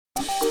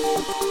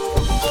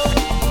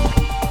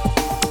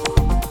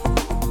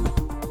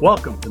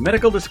Welcome to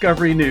Medical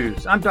Discovery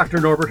News. I'm Dr.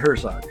 Norbert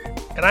Herzog.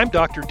 And I'm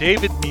Dr.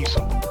 David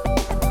Niesel.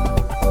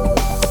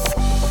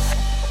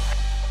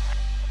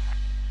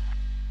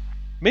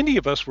 Many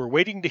of us were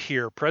waiting to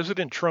hear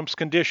President Trump's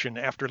condition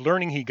after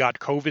learning he got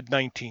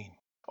COVID-19.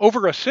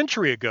 Over a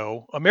century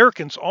ago,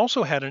 Americans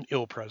also had an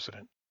ill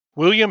president,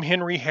 William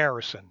Henry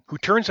Harrison, who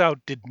turns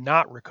out did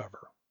not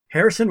recover.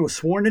 Harrison was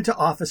sworn into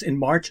office in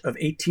March of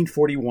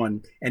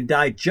 1841 and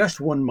died just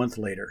 1 month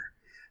later.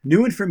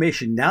 New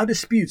information now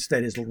disputes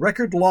that his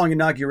record-long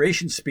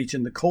inauguration speech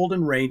in the cold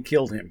and rain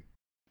killed him.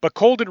 But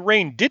cold and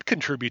rain did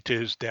contribute to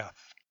his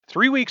death.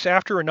 3 weeks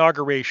after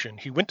inauguration,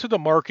 he went to the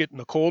market in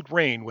the cold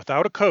rain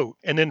without a coat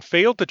and then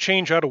failed to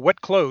change out of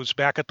wet clothes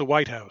back at the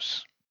White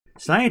House.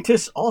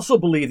 Scientists also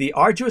believe the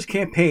arduous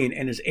campaign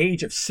and his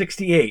age of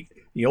 68,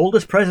 the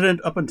oldest president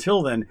up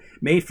until then,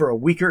 made for a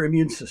weaker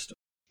immune system.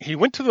 He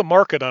went to the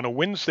market on a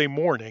Wednesday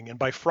morning, and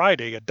by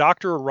Friday, a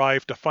doctor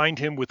arrived to find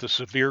him with a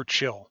severe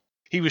chill.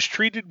 He was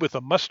treated with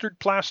a mustard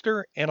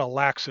plaster and a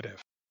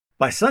laxative.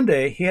 By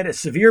Sunday, he had a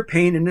severe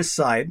pain in his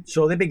side,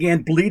 so they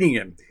began bleeding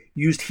him,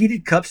 used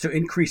heated cups to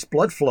increase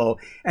blood flow,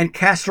 and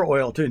castor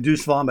oil to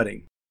induce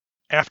vomiting.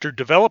 After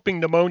developing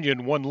pneumonia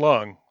in one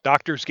lung,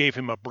 doctors gave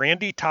him a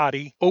brandy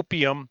toddy,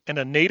 opium, and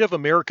a Native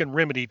American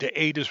remedy to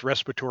aid his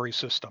respiratory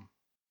system.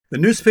 The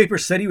newspaper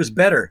said he was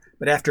better,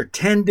 but after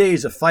 10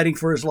 days of fighting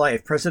for his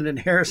life, President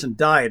Harrison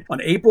died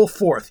on April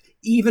 4th,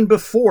 even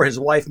before his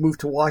wife moved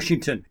to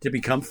Washington to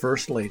become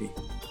First Lady.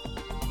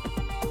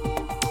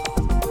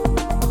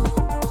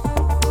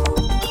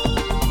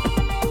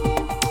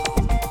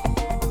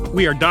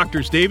 We are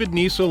Drs. David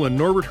Niesel and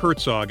Norbert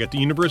Herzog at the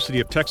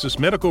University of Texas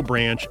Medical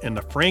Branch and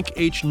the Frank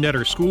H.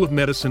 Netter School of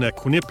Medicine at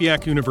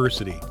Quinnipiac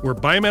University, where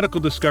biomedical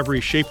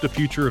discoveries shape the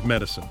future of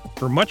medicine.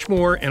 For much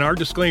more and our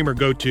disclaimer,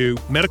 go to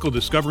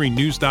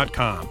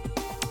medicaldiscoverynews.com.